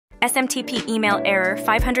SMTP email error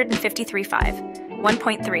 553.5,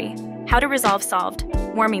 1.3, how to resolve solved,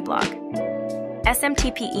 Warmy blog.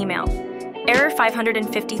 SMTP email, error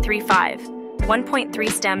 553.5, 1.3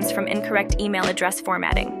 stems from incorrect email address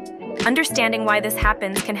formatting. Understanding why this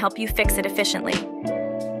happens can help you fix it efficiently.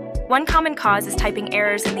 One common cause is typing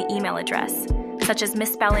errors in the email address, such as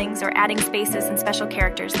misspellings or adding spaces and special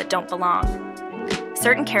characters that don't belong.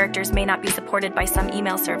 Certain characters may not be supported by some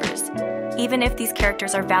email servers, even if these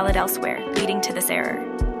characters are valid elsewhere, leading to this error.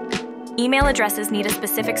 Email addresses need a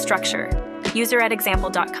specific structure,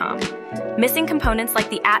 user@example.com. Missing components like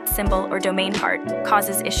the @ symbol or domain part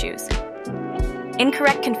causes issues.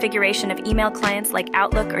 Incorrect configuration of email clients like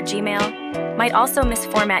Outlook or Gmail might also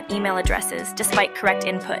misformat email addresses despite correct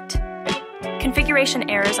input. Configuration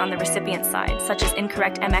errors on the recipient side, such as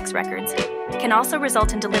incorrect MX records, can also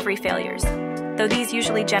result in delivery failures, though these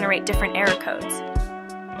usually generate different error codes.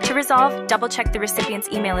 To resolve, double-check the recipient's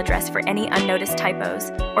email address for any unnoticed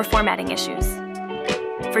typos or formatting issues.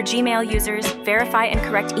 For Gmail users, verify and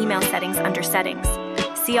correct email settings under Settings.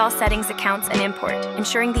 See all settings, accounts, and import,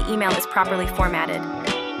 ensuring the email is properly formatted.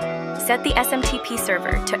 Set the SMTP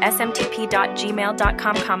server to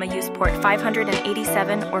smtp.gmail.com, use port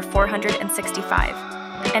 587 or 465,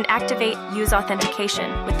 and activate Use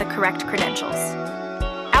Authentication with the correct credentials.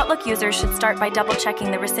 Outlook users should start by double-checking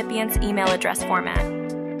the recipient's email address format.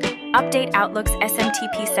 Update Outlook's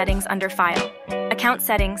SMTP settings under File, Account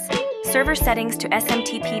Settings, Server Settings to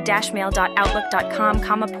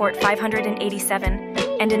smtp-mail.outlook.com, port 587,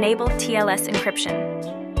 and enable TLS encryption.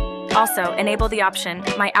 Also, enable the option,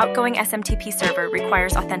 My outgoing SMTP server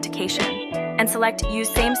requires authentication, and select Use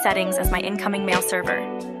same settings as my incoming mail server.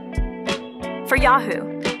 For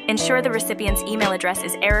Yahoo, ensure the recipient's email address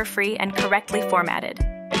is error-free and correctly formatted.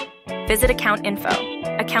 Visit Account Info,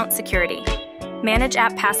 Account Security. Manage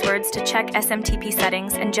app passwords to check SMTP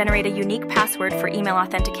settings and generate a unique password for email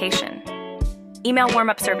authentication. Email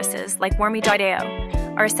warm-up services like Warmy.io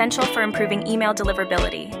are essential for improving email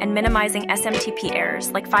deliverability and minimizing SMTP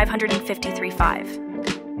errors like 553.5.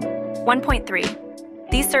 1.3.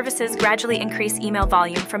 These services gradually increase email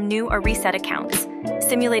volume from new or reset accounts,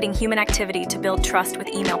 simulating human activity to build trust with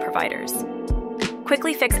email providers.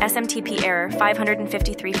 Quickly fix SMTP error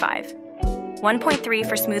 553.5. 1.3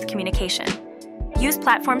 for smooth communication. Use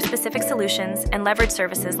platform-specific solutions and leverage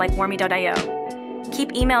services like Warmy.io.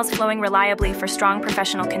 Keep emails flowing reliably for strong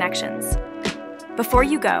professional connections. Before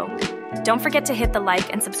you go, don't forget to hit the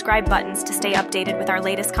like and subscribe buttons to stay updated with our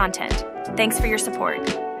latest content. Thanks for your support.